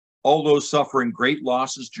descendants, although suffering great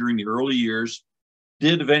losses during the early years,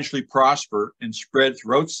 did eventually prosper and spread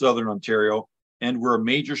throughout southern Ontario and were a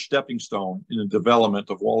major stepping stone in the development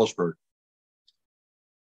of Wallaceburg.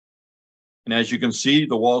 And as you can see,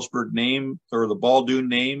 the Wallaceburg name, or the Baldoon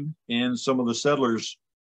name, and some of the settlers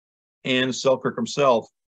and Selkirk himself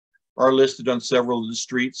are listed on several of the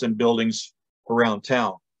streets and buildings around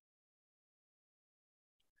town.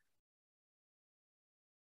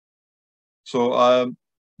 So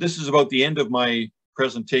this is about the end of my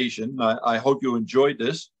presentation. I hope you enjoyed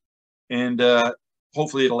this, and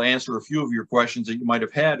hopefully it'll answer a few of your questions that you might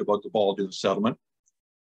have had about the Baldoon Settlement.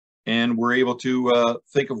 And we're able to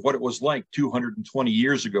think of what it was like 220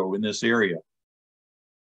 years ago in this area.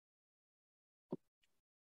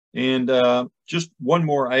 And just one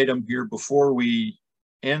more item here before we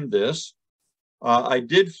end this. I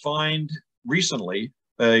did find recently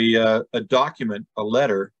a document, a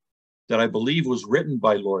letter that I believe was written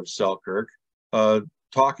by Lord Selkirk,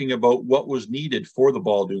 talking about what was needed for the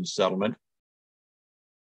Baldoon Settlement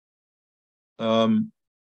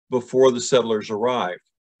before the settlers arrived.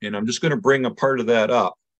 And I'm just going to bring a part of that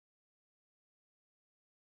up.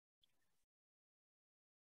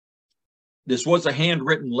 This was a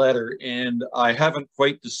handwritten letter, and I haven't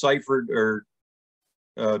quite deciphered or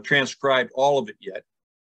transcribed all of it yet.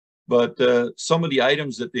 But some of the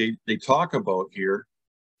items that they talk about here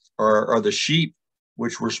are the sheep,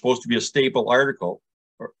 which were supposed to be a staple article,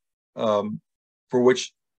 for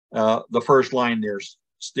which the first line there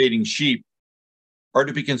stating sheep are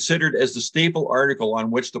to be considered as the staple article on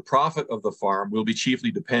which the profit of the farm will be chiefly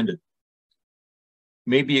dependent,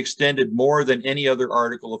 may be extended more than any other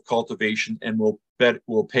article of cultivation, and will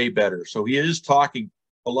pay better. So he is talking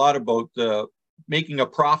a lot about making a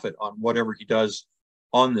profit on whatever he does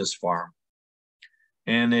on this farm.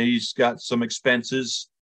 And he's got some expenses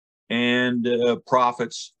and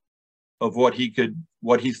profits of what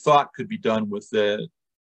he thought could be done with the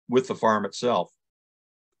farm itself.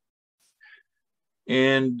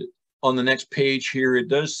 And on the next page here, it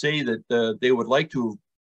does say that they would like to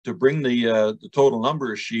bring the total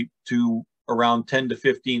number of sheep to around 10 to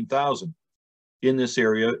 15,000 in this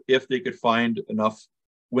area if they could find enough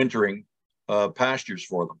wintering pastures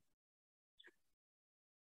for them.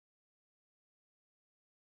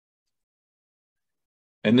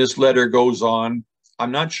 And this letter goes on.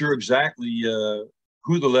 I'm not sure exactly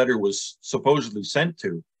who the letter was supposedly sent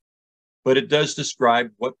to, but it does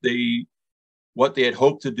describe what they had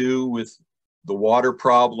hoped to do with the water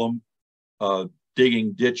problem,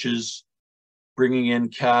 digging ditches, bringing in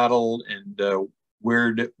cattle, and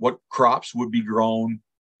what crops would be grown.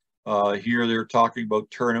 Here they're talking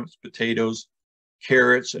about turnips, potatoes,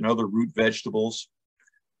 carrots, and other root vegetables,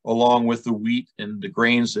 along with the wheat and the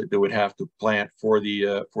grains that they would have to plant for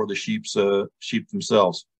the sheep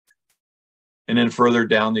themselves. And then further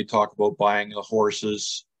down, they talk about buying the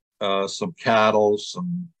horses, some cattle,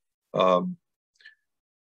 some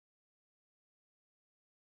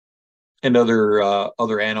and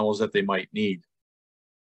other animals that they might need.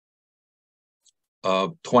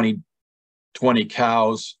 20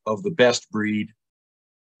 cows of the best breed,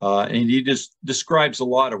 and he just describes a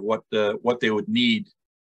lot of what they would need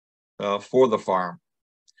for the farm.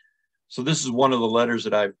 So this is one of the letters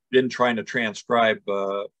that I've been trying to transcribe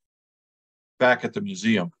back at the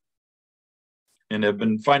museum, and I've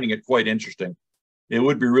been finding it quite interesting. It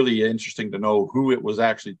would be really interesting to know who it was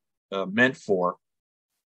actually meant for,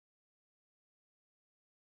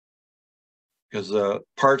 because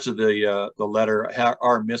parts of the letter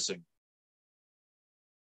are missing.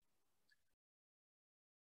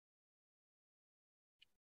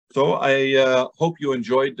 So I hope you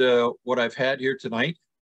enjoyed what I've had here tonight.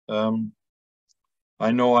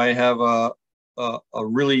 I know I have a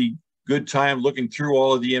really good time looking through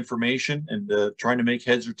all of the information and trying to make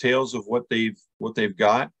heads or tails of what they've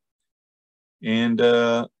got. And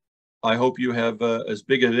I hope you have as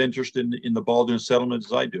big an interest in the Baldoon Settlement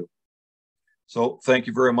as I do. So thank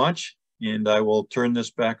you very much. And I will turn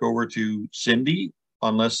this back over to Cindy,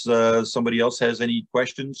 unless somebody else has any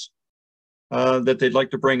questions that they'd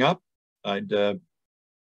like to bring up.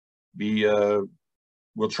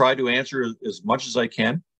 We'll try to answer as much as I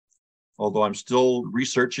can, although I'm still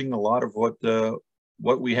researching a lot of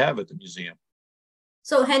what we have at the museum.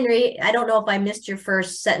 So Henry, I don't know if I missed your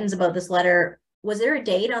first sentence about this letter. Was there a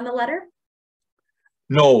date on the letter?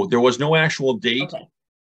 No, there was no actual date. Okay.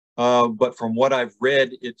 But from what I've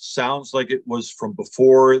read, it sounds like it was from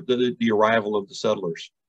before the arrival of the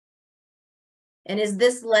settlers. And is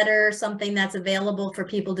this letter something that's available for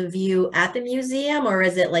people to view at the museum, or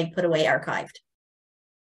is it like put away archived?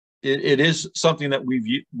 It is something that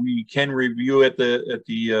we can review at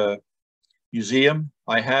the museum.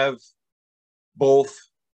 I have both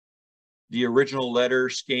the original letter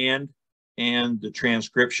scanned and the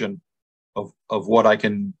transcription of what I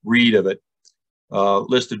can read of it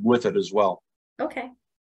listed with it as well. Okay.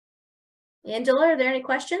 Angela, are there any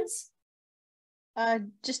questions?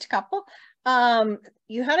 Just a couple.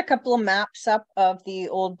 You had a couple of maps up of the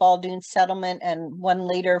old Baldoon Settlement and one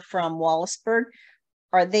later from Wallaceburg.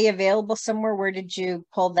 Are they available somewhere? Where did you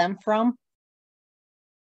pull them from?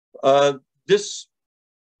 The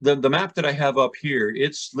map that I have up here,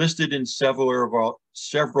 it's listed in several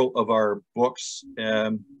of our books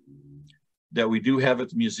that we do have at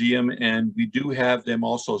the museum, and we do have them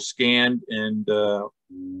also scanned and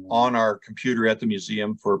on our computer at the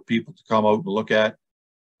museum for people to come out and look at.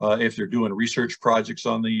 If they're doing research projects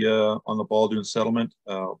on the Baldoon Settlement,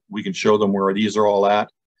 we can show them where these are all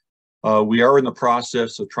at. We are in the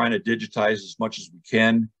process of trying to digitize as much as we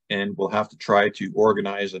can, and we'll have to try to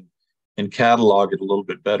organize and catalog it a little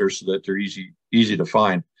bit better so that they're easy to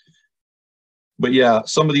find. But yeah,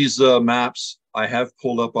 some of these maps I have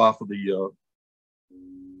pulled up off the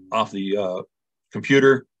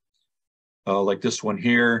computer, like this one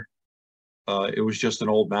here. It was just an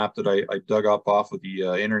old map that I dug up off of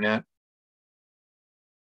the internet.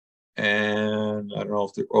 And I don't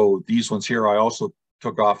know if these ones here I also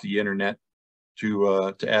took off the internet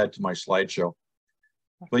to add to my slideshow.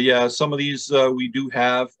 But yeah, some of these we do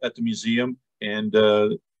have at the museum, and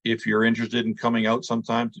if you're interested in coming out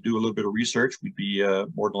sometime to do a little bit of research, we'd be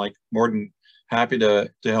more than happy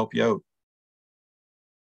to help you out.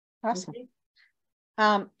 Awesome.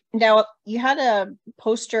 Now you had a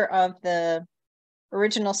poster of the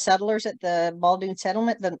original settlers at the Baldoon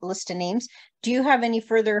Settlement, the list of names. Do you have any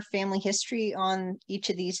further family history on each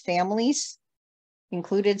of these families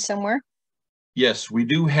included somewhere? Yes, we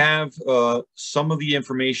do have some of the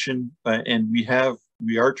information, and we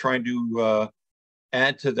are trying to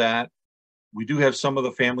add to that. We do have some of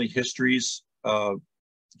the family histories,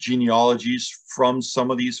 genealogies from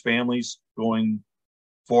some of these families going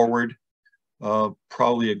forward,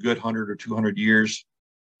 probably a good 100 or 200 years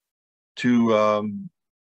to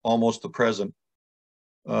almost the present.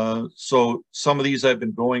 So some of these I've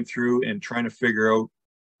been going through and trying to figure out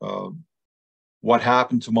what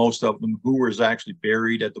happened to most of them, who was actually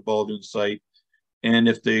buried at the Baldoon site, and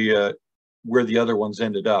if they where the other ones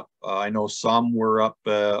ended up. I know some were up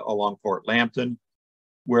along Fort Lambton,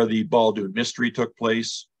 where the Baldoon mystery took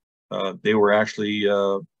place. They were actually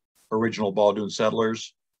original Baldoon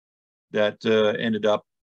settlers that ended up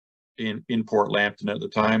in Port Lambton at the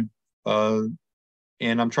time.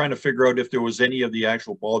 And I'm trying to figure out if there was any of the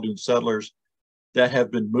actual Baldoon settlers that have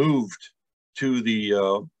been moved to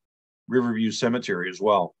the Riverview Cemetery as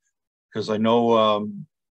well, because I know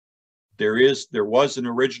there was an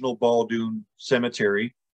original Baldoon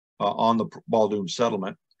cemetery on the Baldoon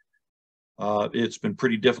Settlement. It's been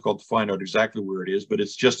pretty difficult to find out exactly where it is, but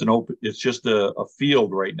it's just a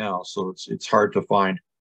field right now, so it's hard to find.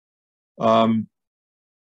 Some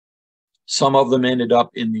of them ended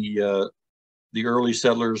up in the early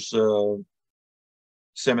settlers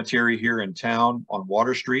cemetery here in town on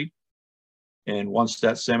Water Street. And once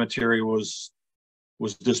that cemetery was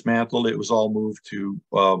dismantled, it was all moved to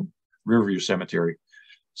Riverview Cemetery.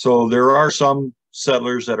 So there are some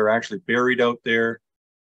settlers that are actually buried out there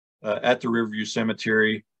at the Riverview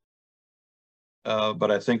Cemetery.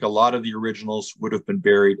 But I think a lot of the originals would have been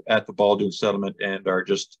buried at the Baldoon Settlement and are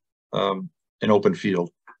just an open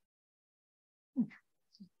field.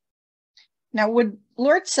 Now, would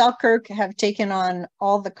Lord Selkirk have taken on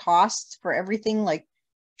all the costs for everything, like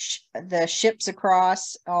the ships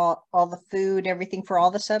across, all the food, everything for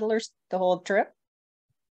all the settlers, the whole trip?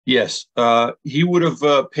 Yes, he would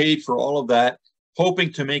have paid for all of that,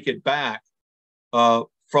 hoping to make it back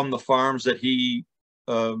from the farms that he,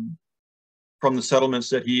 from the settlements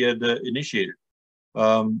that he had initiated.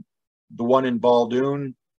 The one in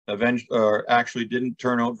Baldoon actually didn't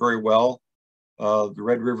turn out very well. The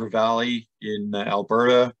Red River Valley in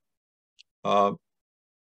Alberta,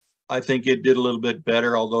 I think it did a little bit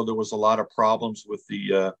better, although there was a lot of problems with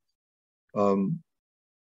the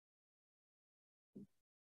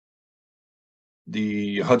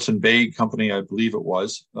Hudson Bay Company, I believe it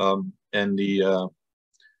was, and the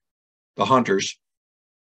hunters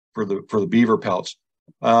for the beaver pelts.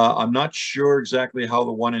 I'm not sure exactly how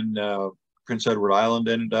the one in Prince Edward Island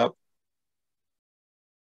ended up,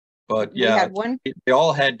 but yeah, they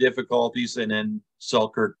all had difficulties, and then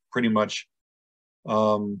Selkirk pretty much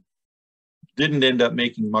didn't end up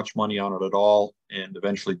making much money on it at all, and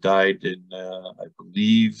eventually died in, I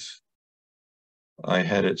believe I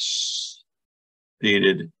had it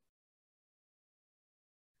stated,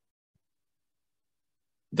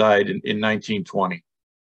 died in 1920.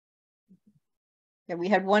 Yeah, we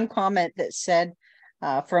had one comment that said,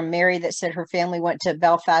 from Mary, that said her family went to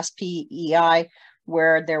Belfast PEI,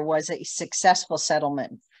 where there was a successful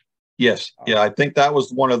settlement. Yes, yeah, I think that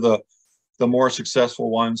was one of the more successful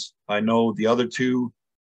ones. I know the other two,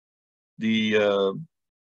 the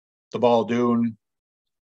Baldoon,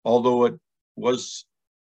 although it was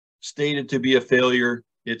stated to be a failure,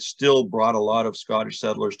 it still brought a lot of Scottish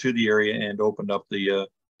settlers to the area and opened up the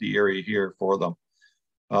area here for them.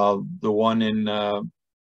 The one in the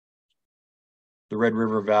Red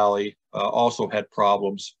River Valley also had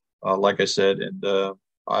problems, like I said, and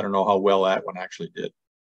I don't know how well that one actually did.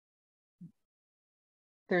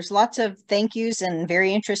 There's lots of thank yous and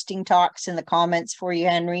very interesting talks in the comments for you,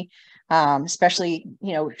 Henry, especially,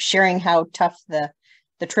 sharing how tough the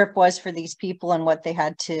trip was for these people and what they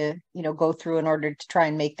had to, go through in order to try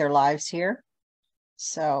and make their lives here.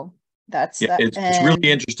 So that's it's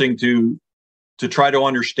really interesting to try to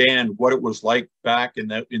understand what it was like back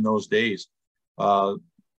in those days. There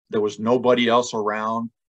was nobody else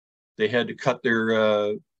around. They had to cut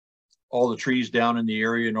their all the trees down in the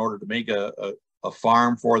area in order to make a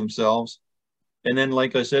farm for themselves. And then,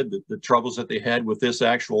 like I said, the troubles that they had with this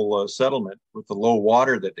actual settlement, with the low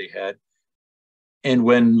water that they had. And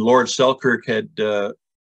when Lord Selkirk had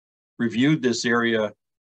reviewed this area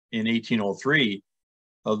in 1803,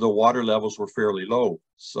 the water levels were fairly low.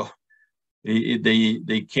 So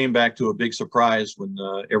they came back to a big surprise when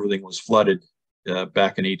everything was flooded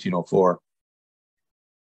back in 1804.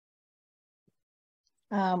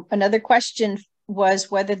 Another question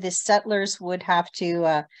was whether the settlers would have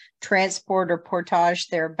to transport or portage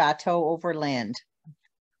their bateau overland.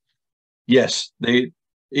 Yes,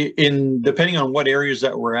 depending on what areas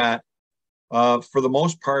that we're at, for the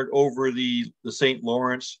most part over the St.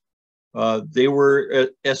 Lawrence, they were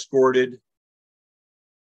escorted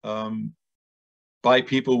by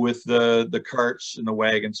people with the carts and the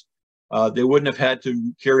wagons. They wouldn't have had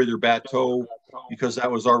to carry their bateau because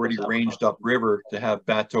that was already arranged upriver to have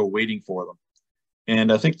bateau waiting for them.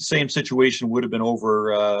 And I think the same situation would have been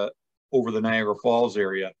over the Niagara Falls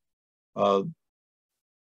area.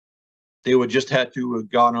 They would just had to have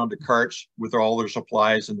gone onto carts with all their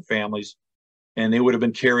supplies and the families, and they would have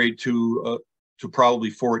been carried to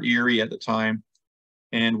probably Fort Erie at the time,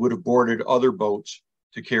 and would have boarded other boats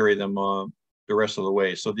to carry them the rest of the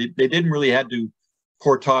way. So they didn't really have to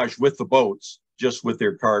portage with the boats, just with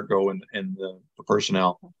their cargo and the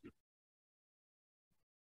personnel.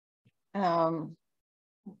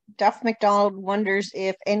 Duff McDonald wonders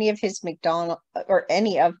if any of these McDonalds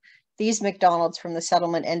from the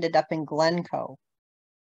settlement ended up in Glencoe.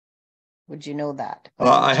 Would you know that?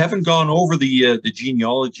 I haven't gone over the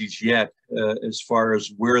genealogies yet, as far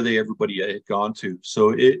as where everybody had gone to.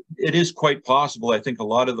 So it is quite possible. I think a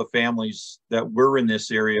lot of the families that were in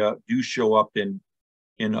this area do show up in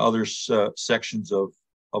other sections of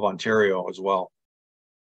Ontario as well.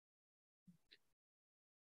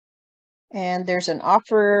 And there's an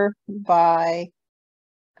offer by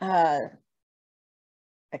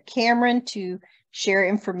Cameron to share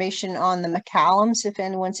information on the McCallums if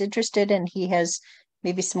anyone's interested, and he has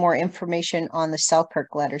maybe some more information on the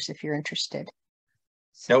Selkirk letters if you're interested.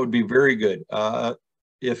 That would be very good.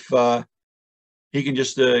 If he can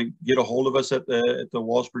just get a hold of us at the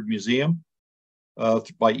Wallsburg Museum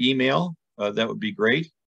by email, that would be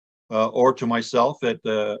great. Or to myself at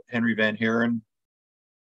Henry Vann Haren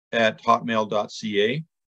at hotmail.ca.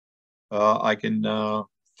 I can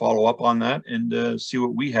follow up on that and see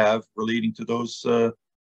what we have relating to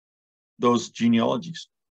those genealogies.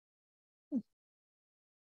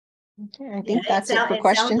 Okay, I think that's it for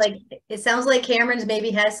questions. It sounds like Cameron's maybe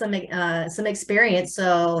has some experience,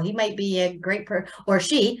 so he might be a great or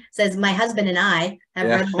she says, my husband and I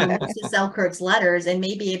have read most of Selkirk's letters and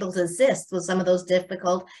may be able to assist with some of those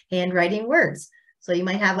difficult handwriting words. So you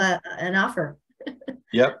might have an offer.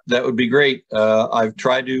 Yep, that would be great. I've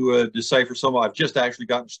tried to decipher some. I've just actually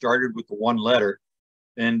gotten started with the one letter,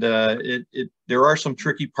 and there are some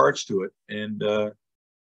tricky parts to it, and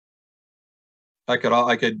I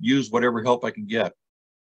could use whatever help I can get.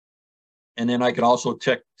 And then I could also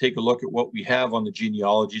take a look at what we have on the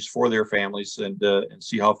genealogies for their families and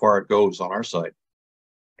see how far it goes on our side.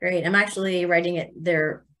 Great. I'm actually writing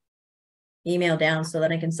their email down so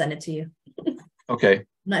that I can send it to you. Okay.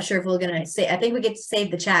 I'm not sure if we're going to say, I think we get to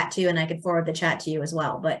save the chat too, and I could forward the chat to you as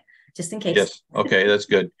well, but just in case. Yes. Okay. That's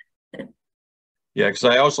good. Yeah. Because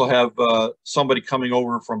I also have somebody coming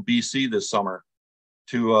over from BC this summer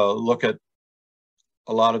to look at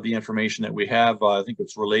a lot of the information that we have. I think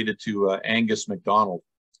it's related to Angus MacDonald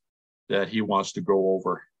that he wants to go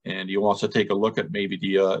over, and he wants to take a look at maybe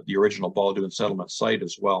the original Baldoon Settlement site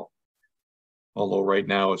as well. Although right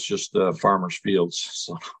now it's just farmers' fields.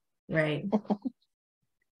 So. Right.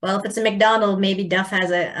 Well, if it's a McDonald, maybe Duff has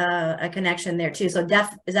a connection there too. So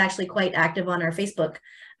Duff is actually quite active on our Facebook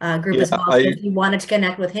group as well. So if you wanted to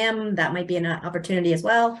connect with him, that might be an opportunity as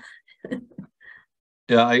well.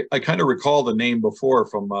 Yeah, I kind of recall the name before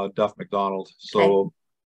from Duff McDonald. So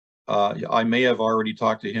I may have already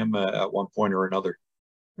talked to him at one point or another.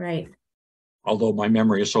 Right. Although my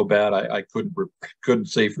memory is so bad, I couldn't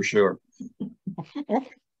say for sure.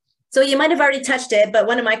 So you might have already touched it, but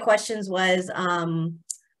one of my questions was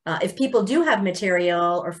if people do have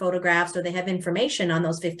material or photographs or they have information on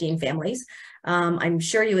those 15 families, I'm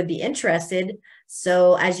sure you would be interested.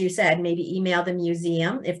 So as you said, maybe email the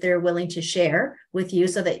museum if they're willing to share with you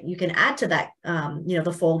so that you can add to that,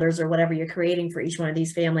 the folders or whatever you're creating for each one of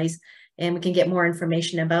these families, and we can get more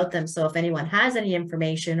information about them. So if anyone has any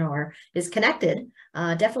information or is connected,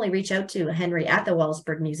 definitely reach out to Henry at the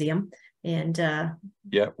Wallsburg Museum. And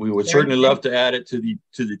yeah, we would certainly love to add it to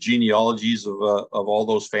the genealogies of all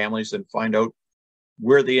those families and find out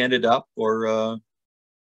where they ended up or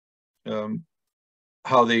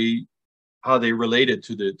how they related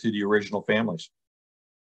to the original families.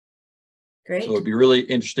 Great. So it'd be really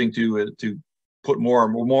interesting to put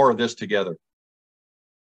more of this together.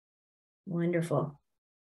 Wonderful.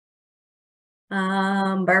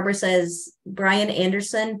 Barbara says, Brian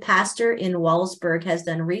Anderson, pastor in Wallsburg, has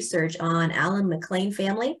done research on Alan McLean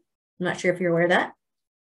family. I'm not sure if you're aware of that.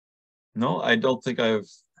 No, I don't think I've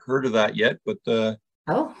heard of that yet, but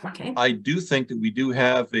oh, okay. I do think that we do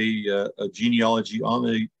have a genealogy on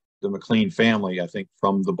the McLean family, I think,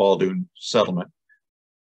 from the Baldoon Settlement.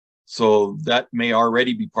 So that may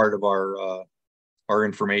already be part of our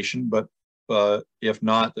information, but if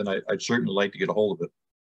not, then I'd certainly like to get a hold of it.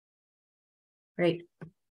 Great.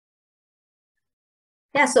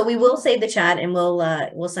 Yeah, so we will save the chat and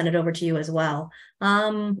we'll send it over to you as well.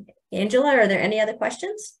 Angela, are there any other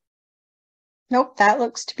questions? Nope, that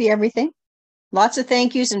looks to be everything. Lots of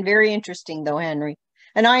thank yous and very interesting though, Henry.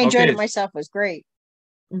 And I enjoyed it myself. It was great.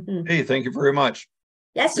 Mm-hmm. Hey, thank you very much.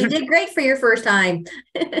 Yes, you did great for your first time.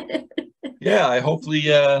 Yeah,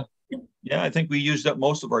 I think we used up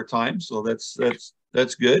most of our time, so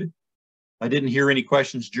that's good. I didn't hear any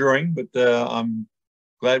questions during, but I'm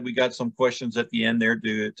glad we got some questions at the end there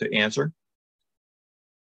to answer.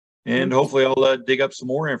 And hopefully I'll dig up some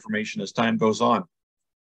more information as time goes on.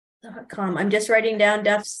 I'm just writing down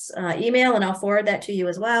Duff's email and I'll forward that to you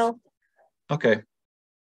as well. Okay.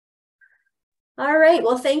 All right.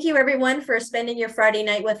 Well, thank you everyone for spending your Friday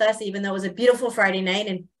night with us, even though it was a beautiful Friday night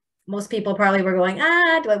and most people probably were going, do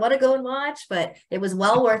I want to go and watch? But it was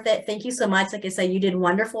well worth it. Thank you so much. Like I said, you did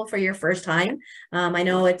wonderful for your first time. I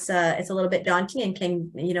know it's a little bit daunting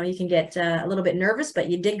and you can get a little bit nervous, but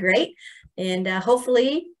you did great. And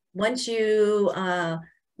hopefully once you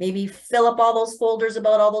maybe fill up all those folders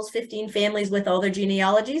about all those 15 families with all their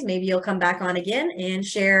genealogies. Maybe you'll come back on again and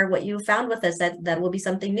share what you found with us. That will be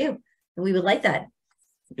something new. And we would like that.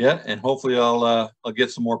 Yeah, and hopefully I'll get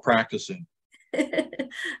some more practice in.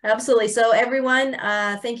 Absolutely. So everyone,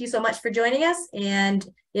 thank you so much for joining us. And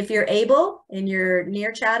if you're able and you're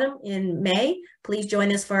near Chatham in May, please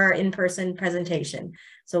join us for our in-person presentation.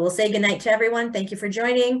 So we'll say goodnight to everyone. Thank you for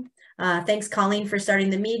joining. Thanks, Colleen, for starting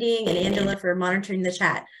the meeting, and Angela for monitoring the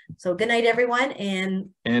chat. So good night, everyone, and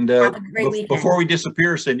have a great weekend. Before we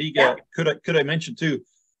disappear, Cindy, yeah. could I mention too,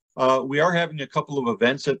 we are having a couple of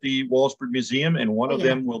events at the Walsburg Museum, and one of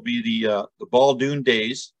them will be the Baldoon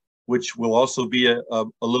Days, which will also be a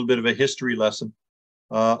little bit of a history lesson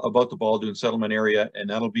about the Baldoon Settlement area, and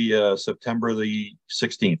that'll be September the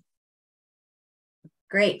 16th.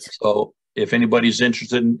 Great. So if anybody's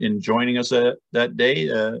interested in joining us that day,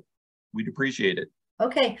 we'd appreciate it.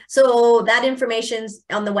 Okay, so that information's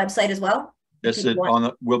on the website as well? Yes,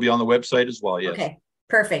 will be on the website as well, yes. Okay,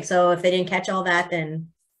 perfect. So if they didn't catch all that, then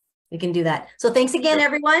you can do that. So thanks again,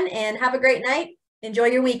 everyone, and have a great night. Enjoy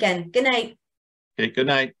your weekend. Good night. Okay, good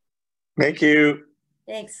night. Thank you.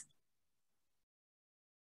 Thanks.